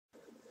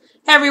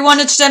Hey everyone,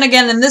 it's Jen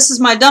again, and this is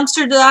my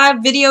dumpster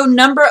dive video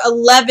number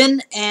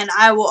 11, and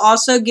I will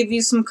also give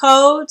you some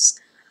codes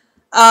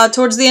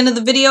towards the end of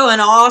the video,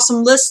 and I'll also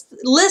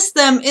list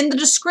them in the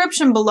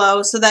description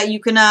below so that you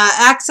can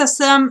access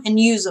them and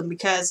use them,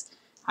 because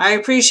I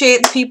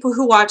appreciate the people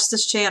who watch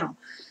this channel.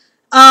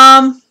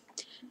 I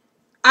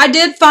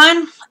did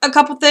find a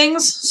couple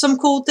things, some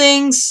cool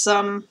things,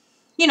 some,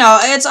 you know,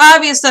 it's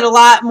obvious that a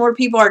lot more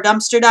people are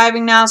dumpster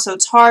diving now, so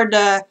it's hard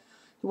to,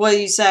 what do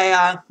you say,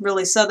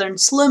 really southern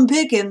slim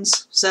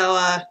pickings. So,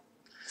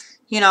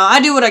 you know,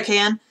 I do what I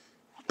can.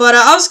 But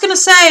I was going to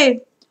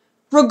say,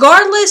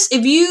 regardless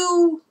if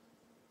you,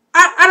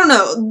 I don't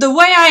know, the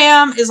way I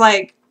am is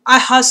like, I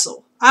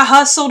hustle. I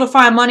hustle to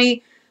find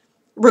money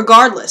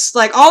regardless.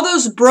 Like, all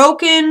those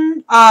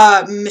broken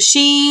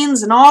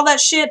machines and all that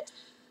shit,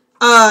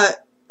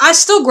 I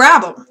still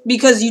grab them,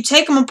 because you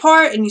take them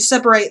apart and you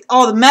separate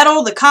all the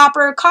metal, the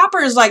copper. Copper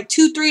is like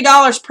 $2,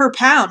 $3 per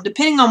pound.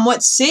 Depending on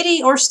what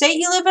city or state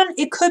you live in,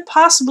 it could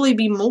possibly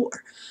be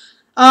more.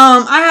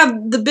 I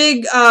have the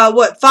big,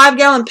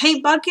 5-gallon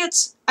paint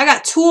buckets. I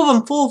got 2 of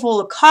them full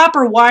of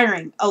copper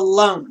wiring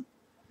alone.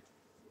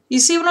 You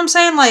see what I'm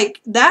saying? Like,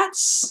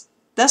 that's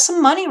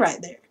some money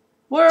right there.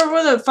 Where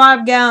the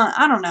 5-gallon,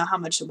 I don't know how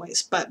much it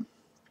weighs, but,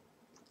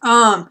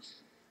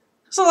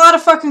 there's a lot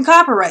of fucking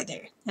copper right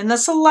there. And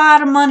that's a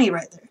lot of money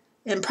right there.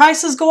 And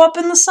prices go up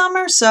in the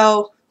summer,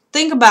 so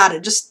think about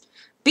it. Just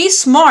be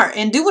smart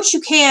and do what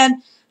you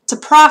can to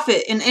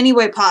profit in any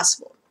way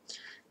possible.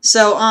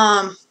 So,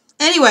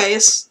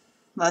 anyways,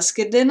 let's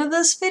get into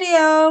this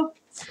video.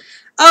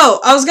 Oh,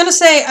 I was going to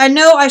say, I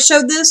know I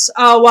showed this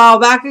a while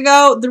back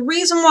ago. The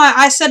reason why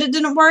I said it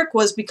didn't work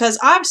was because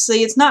obviously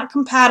it's not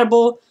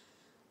compatible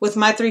with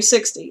my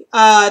 360.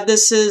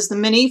 This is the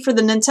mini for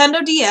the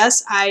Nintendo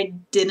DS. I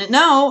didn't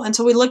know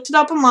until we looked it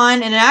up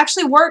online, and it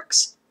actually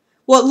works.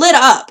 Well, it lit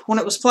up when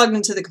it was plugged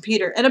into the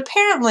computer. And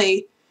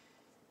apparently,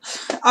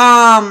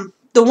 the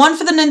one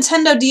for the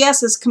Nintendo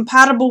DS is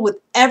compatible with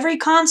every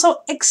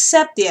console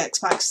except the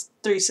Xbox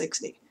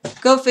 360.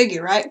 Go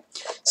figure, right?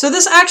 So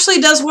this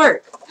actually does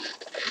work.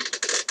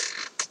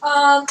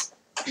 I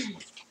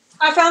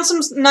found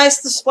some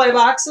nice display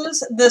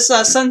boxes. This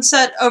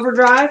Sunset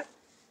Overdrive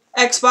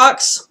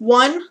Xbox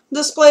One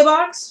display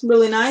box,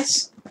 really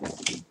nice.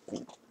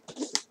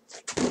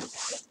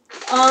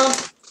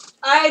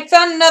 I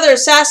found another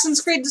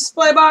Assassin's Creed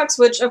display box,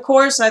 which of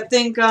course I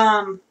think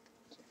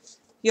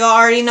you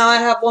already know I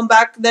have one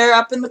back there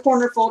up in the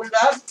corner folded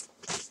up.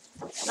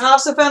 I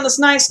also found this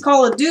nice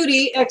Call of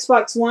Duty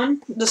Xbox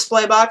One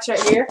display box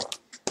right here.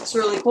 It's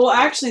really cool.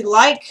 I actually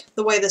like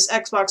the way this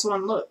Xbox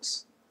One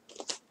looks.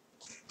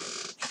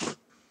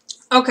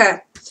 Okay.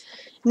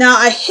 Now,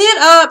 I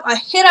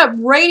hit up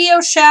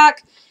Radio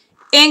Shack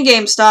and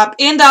GameStop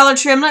and Dollar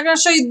Tree. I'm not going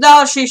to show you the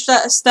Dollar Tree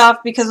stuff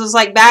because it was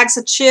like bags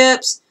of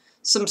chips,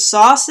 some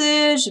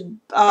sausage,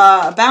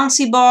 a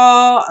bouncy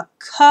ball, a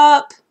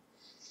cup.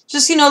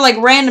 Just, you know, like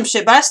random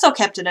shit. But I still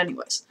kept it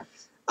anyways.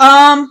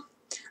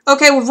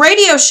 Okay, with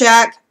Radio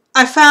Shack,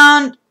 I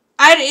found,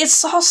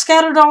 it's all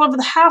scattered all over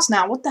the house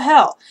now. What the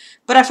hell?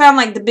 But I found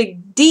like the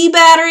big D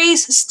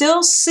batteries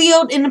still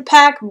sealed in the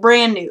pack,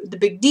 brand new. The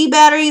big D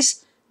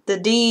batteries, the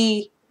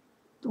D12,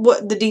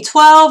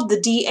 the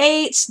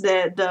D8s,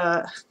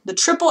 the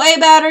AAA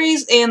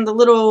batteries, and the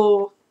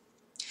little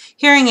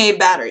hearing aid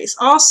batteries,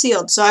 all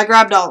sealed. So I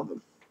grabbed all of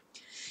them.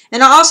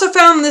 And I also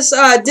found this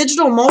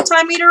digital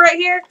multimeter right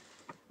here.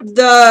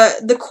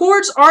 The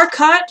cords are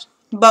cut,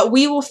 but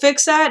we will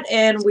fix that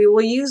and we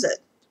will use it.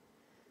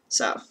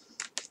 So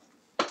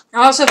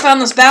I also found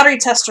this battery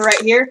tester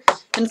right here.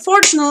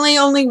 Unfortunately,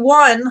 only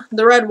one,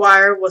 the red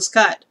wire, was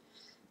cut.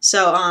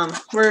 So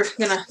we're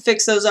gonna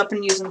fix those up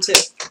and use them too.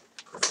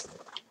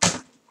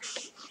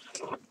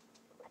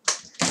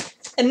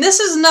 And this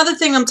is another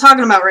thing I'm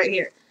talking about right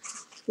here.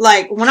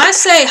 Like, when I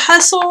say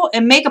hustle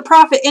and make a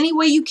profit any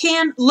way you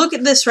can, look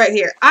at this right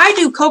here. I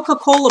do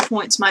Coca-Cola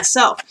points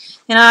myself,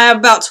 and I have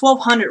about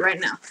 1,200 right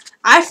now.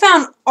 I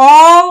found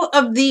all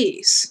of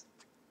these.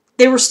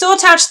 They were still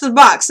attached to the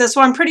box. That's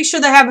why I'm pretty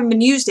sure they haven't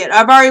been used yet.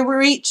 I've already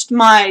reached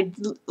my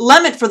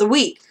limit for the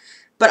week.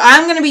 But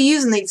I'm going to be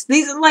using these.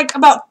 These are like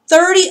about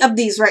 30 of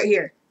these right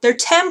here. They're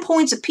 10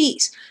 points a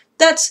piece.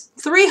 That's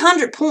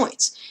 300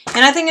 points.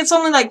 And I think it's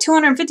only like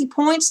 250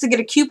 points to get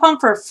a coupon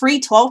for a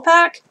free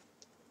 12-pack.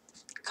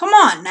 Come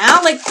on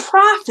now. Like,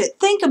 profit.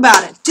 Think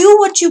about it. Do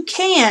what you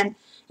can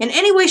in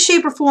any way,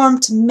 shape, or form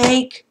to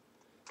make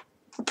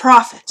a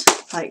profit.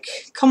 Like,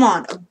 come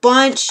on. A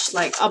bunch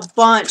of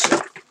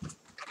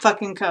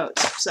fucking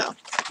codes. So,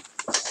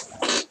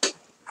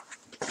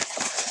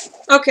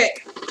 okay.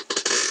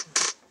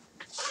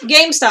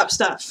 GameStop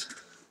stuff.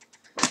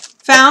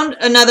 Found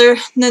another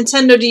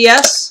Nintendo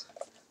DS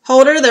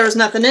holder. There was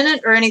nothing in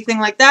it or anything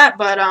like that,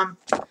 but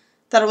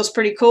thought it was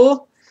pretty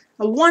cool.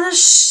 I want to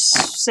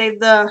save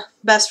the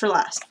best for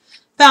last.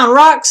 Found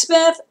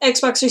Rocksmith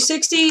Xbox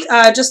 360,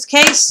 just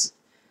in case.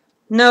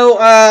 No,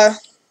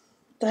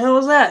 the hell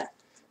was that?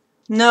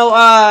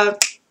 No,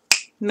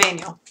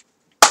 manual.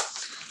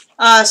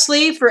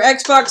 Sleeve for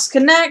Xbox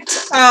Connect.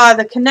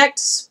 The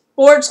Connect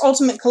Sports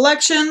Ultimate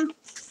Collection.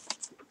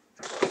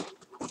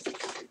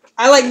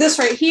 I like this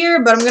right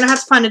here, but I'm going to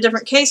have to find a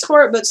different case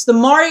for it. But it's the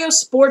Mario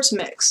Sports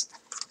Mix.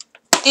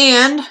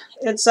 And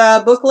it's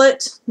a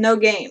booklet, no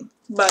game.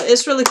 But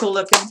it's really cool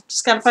looking.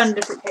 Just got to find a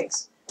different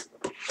case.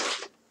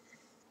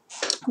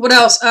 What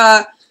else?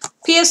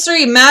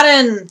 PS3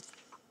 Madden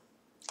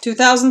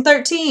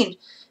 2013.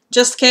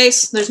 Just the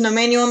case. There's no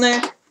manual in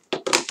there.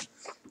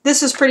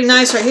 This is pretty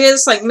nice right here.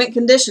 It's like mint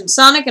condition.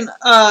 Sonic and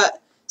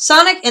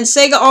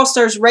Sega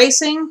All-Stars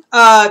Racing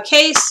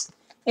case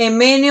and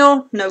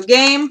manual, no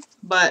game,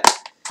 but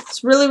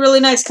it's really, really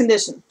nice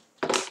condition.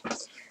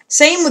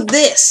 Same with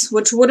this,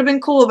 which would have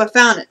been cool if I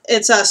found it.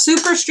 It's a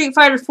Super Street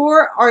Fighter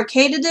 4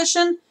 Arcade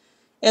Edition.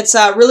 It's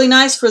really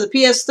nice for the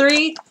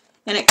PS3,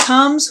 and it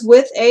comes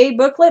with a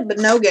booklet, but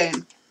no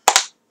game.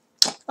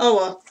 Oh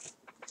well.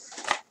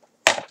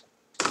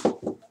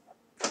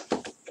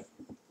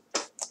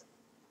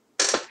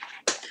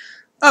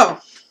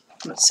 Oh,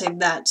 let's save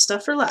that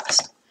stuff for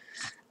last.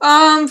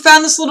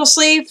 Found this little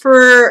sleeve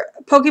for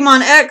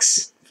Pokemon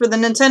X for the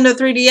Nintendo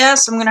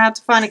 3DS. I'm going to have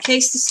to find a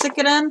case to stick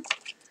it in.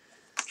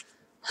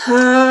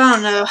 I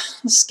don't know.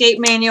 Escape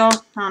manual.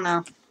 I don't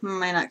know. I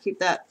may not keep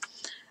that.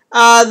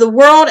 The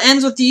World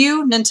Ends With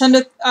You,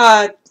 Nintendo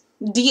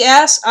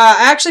DS.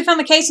 I actually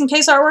found the case and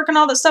case artwork and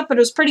all that stuff, but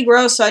it was pretty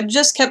gross, so I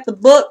just kept the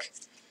book.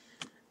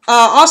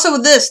 Also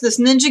with this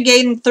Ninja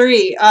Gaiden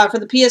 3 for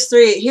the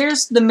PS3.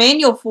 Here's the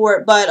manual for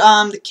it, but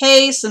the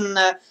case and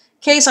the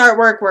case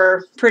artwork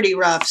were pretty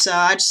rough, so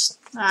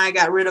I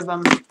got rid of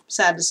them.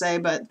 Sad to say,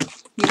 but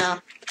you know.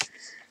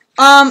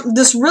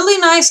 This really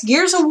nice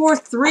Gears of War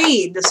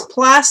 3, this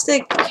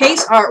plastic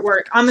case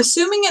artwork. I'm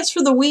assuming it's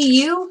for the Wii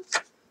U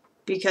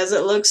because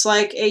it looks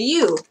like a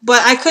U,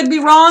 but I could be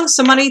wrong.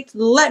 Somebody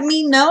let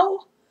me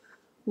know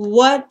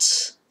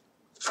what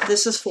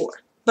this is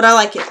for. But I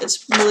like it.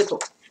 It's really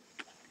cool.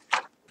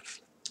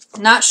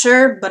 Not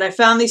sure, but I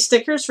found these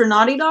stickers for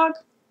Naughty Dog.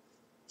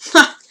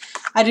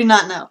 I do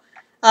not know.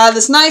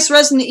 This nice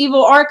Resident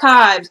Evil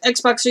Archives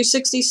Xbox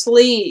 360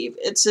 sleeve.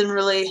 It's in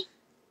really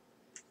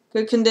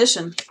good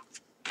condition.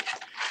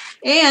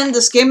 And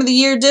this Game of the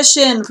Year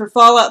edition for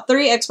Fallout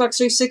 3 Xbox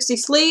 360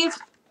 sleeve.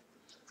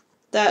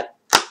 That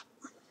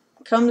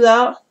comes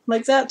out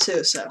like that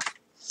too, so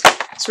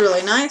it's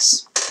really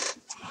nice.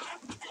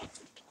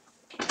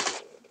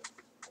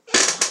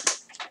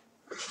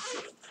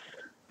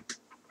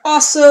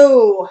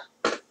 Also,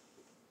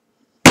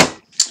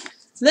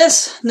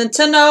 this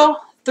Nintendo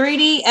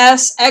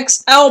 3DS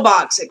XL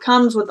box. It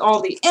comes with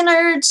all the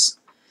innards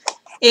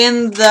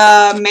and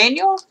the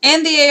manual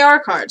and the AR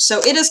card. So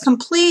it is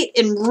complete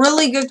in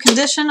really good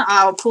condition.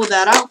 I'll pull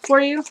that out for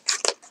you.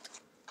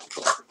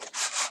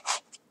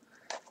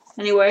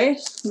 Anyway,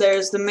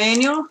 there's the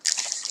manual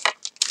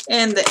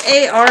and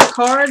the AR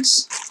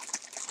cards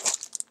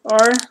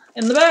are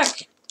in the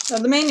back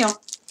of the manual.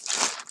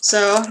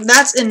 So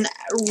that's in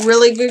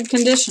really good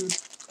condition.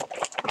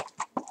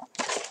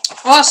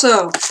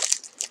 Also,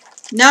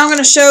 now I'm going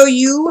to show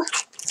you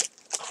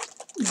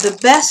the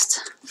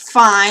best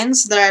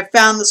finds that I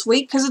found this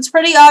week, because it's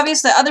pretty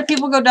obvious that other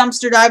people go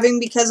dumpster diving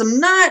because I'm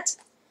not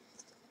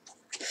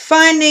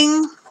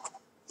finding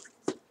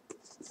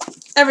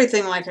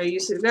everything like I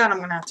used to. God, I'm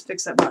going to have to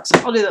fix that box.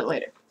 I'll do that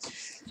later.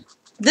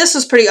 This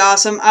was pretty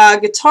awesome.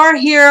 Guitar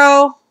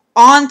Hero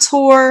On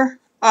Tour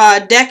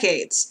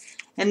Decades.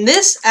 And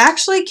this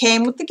actually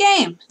came with the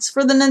game. It's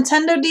for the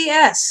Nintendo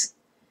DS.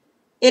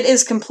 It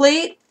is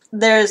complete.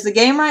 There's the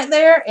game right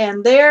there,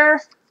 and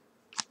there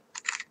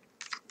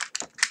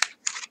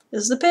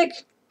is the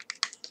pick.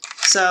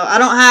 So I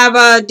don't have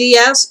a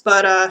DS,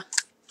 but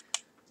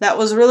that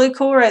was really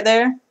cool right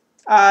there.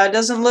 It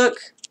doesn't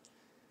look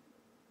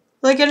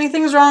like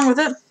anything's wrong with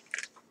it.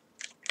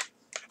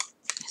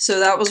 So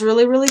that was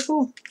really, really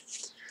cool.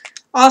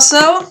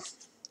 Also,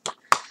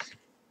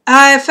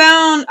 I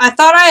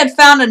thought I had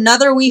found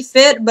another Wii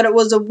Fit, but it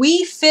was a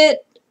Wii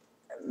Fit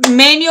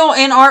manual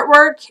and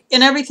artwork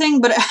and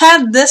everything, but it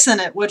had this in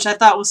it, which I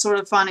thought was sort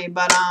of funny.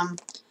 But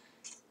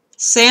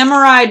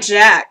Samurai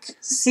Jack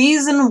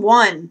Season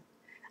 1.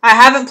 I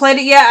haven't played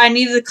it yet. I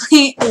needed to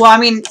clean. Well, I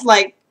mean,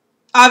 like,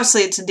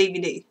 obviously it's a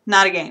DVD,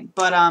 not a game,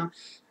 but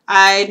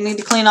I need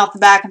to clean off the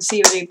back and see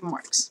if it even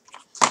works.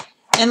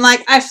 And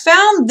like, I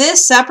found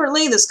this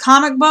separately, this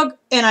comic book,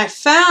 and I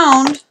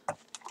found.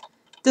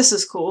 This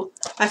is cool.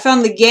 I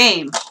found the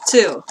game,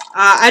 too.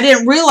 I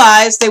didn't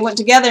realize they went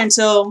together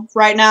until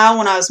right now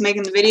when I was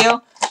making the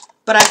video.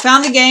 But I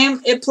found the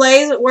game. It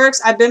plays. It works.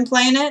 I've been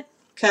playing it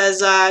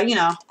because, you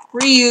know,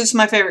 Ryu's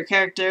my favorite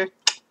character.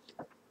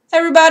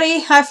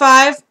 Everybody, high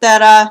five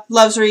that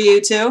loves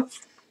Ryu, too.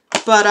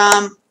 But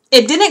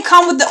it didn't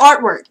come with the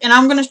artwork. And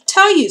I'm going to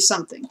tell you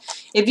something.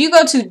 If you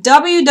go to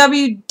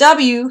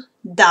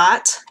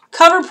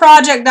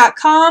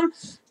www.coverproject.com,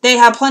 they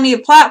have plenty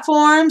of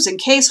platforms and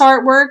case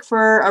artwork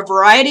for a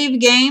variety of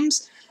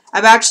games.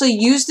 I've actually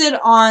used it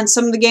on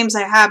some of the games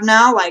I have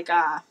now, like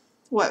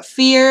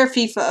Fear,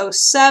 FIFA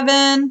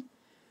 07,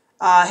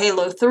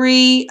 Halo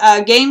 3,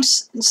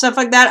 games and stuff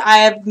like that. I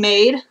have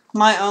made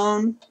my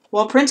own,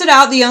 well, printed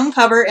out the own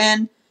cover,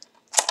 and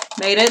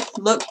made it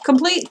look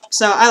complete.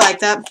 So I like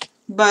that.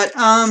 But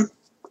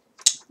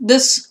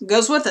this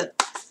goes with it.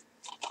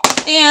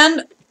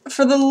 And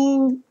for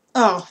the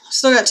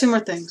still got 2 more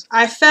things.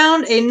 I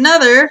found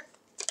another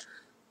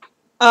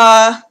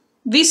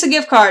Visa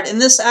gift card, and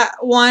this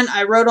one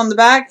I wrote on the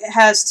back. It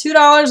has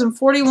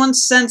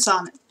 $2.41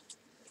 on it.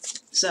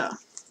 So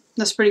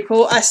that's pretty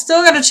cool. I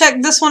still got to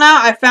check this one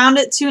out. I found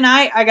it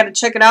tonight. I got to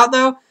check it out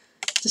though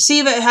to see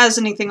if it has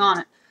anything on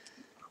it.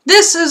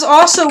 This is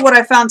also what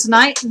I found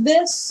tonight.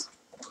 This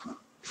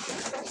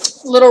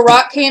little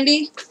rock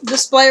candy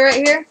display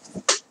right here.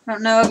 I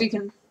don't know if you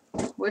can.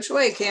 Which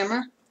way,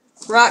 camera?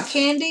 Rock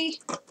candy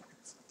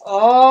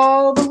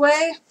all the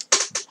way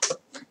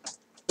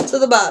to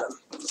the bottom.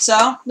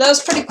 So that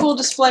was a pretty cool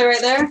display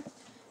right there.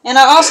 And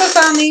I also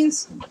found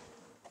these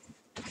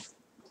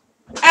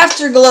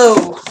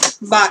Afterglow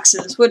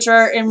boxes, which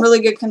are in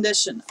really good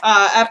condition.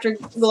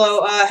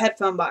 Afterglow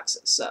headphone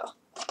boxes, so,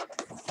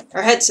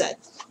 or headset,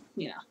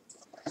 you know.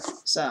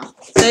 So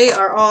they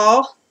are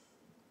all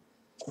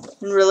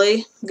in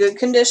really good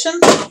condition.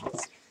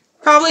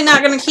 Probably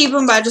not going to keep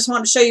them, but I just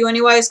want to show you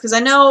anyways, because I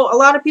know a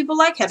lot of people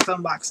like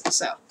headphone boxes,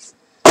 so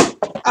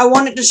I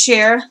wanted to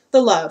share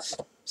the love.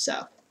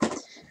 So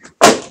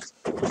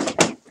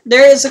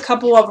there is a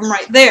couple of them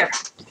right there.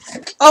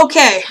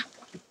 Okay.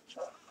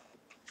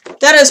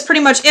 That is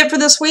pretty much it for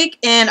this week,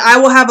 and I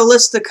will have a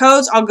list of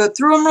codes. I'll go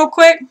through them real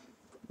quick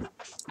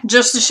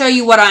just to show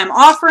you what I'm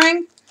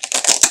offering,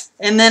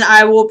 and then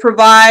I will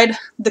provide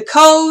the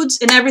codes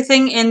and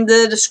everything in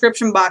the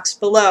description box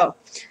below.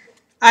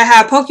 I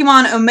have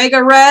Pokemon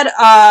Omega Red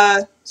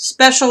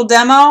special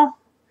demo.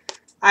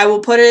 I will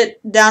put it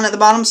down at the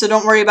bottom, so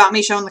don't worry about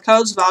me showing the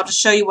codes, but I'll just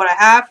show you what I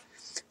have.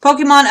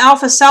 Pokemon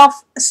Alpha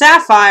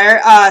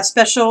Sapphire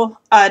special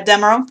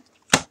demo.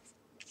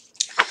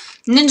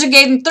 Ninja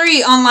Gaiden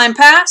 3 Online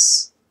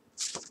Pass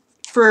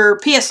for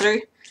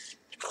PS3.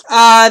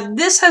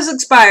 This has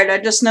expired, I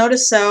just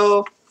noticed,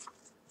 so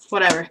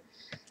whatever.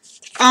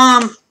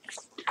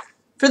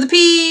 For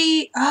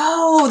the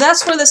oh,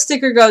 that's where the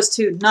sticker goes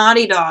to.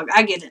 Naughty Dog.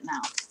 I get it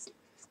now.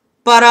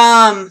 But,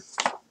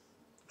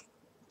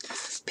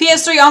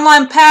 PS3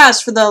 Online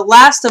Pass for The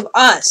Last of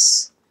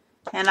Us.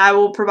 And I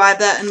will provide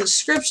that in the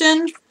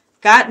description.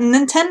 Got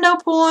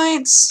Nintendo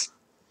points.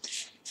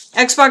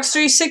 Xbox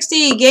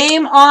 360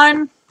 game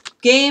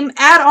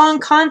add-on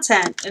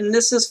content, and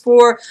this is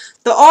for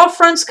the All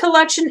Fronts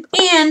collection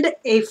and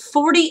a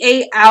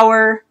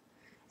 48-hour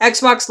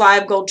Xbox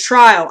Live Gold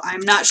trial.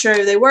 I'm not sure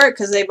if they work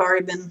because they've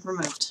already been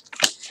removed.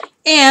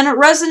 And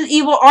Resident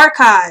Evil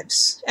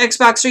Archives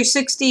Xbox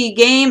 360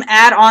 game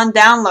add-on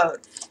download,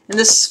 and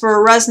this is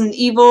for Resident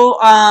Evil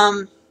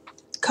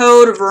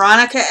code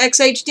Veronica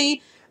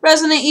XHD,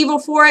 Resident Evil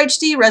 4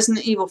 HD,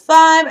 Resident Evil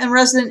 5, and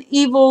Resident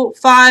Evil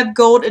 5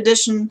 Gold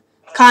Edition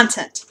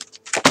content.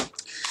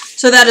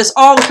 So that is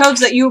all the codes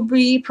that you'll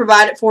be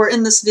provided for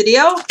in this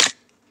video.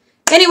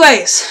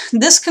 Anyways,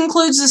 this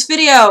concludes this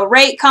video.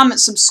 Rate, comment,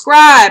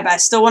 subscribe. I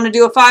still want to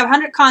do a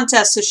 500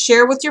 contest, so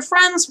share with your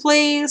friends,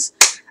 please.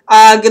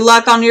 Good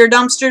luck on your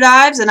dumpster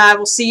dives, and I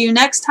will see you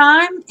next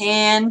time.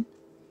 And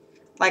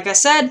like I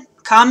said,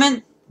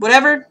 comment,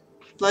 whatever.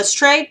 Let's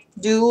trade.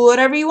 Do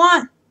whatever you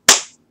want.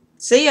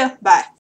 See ya. Bye.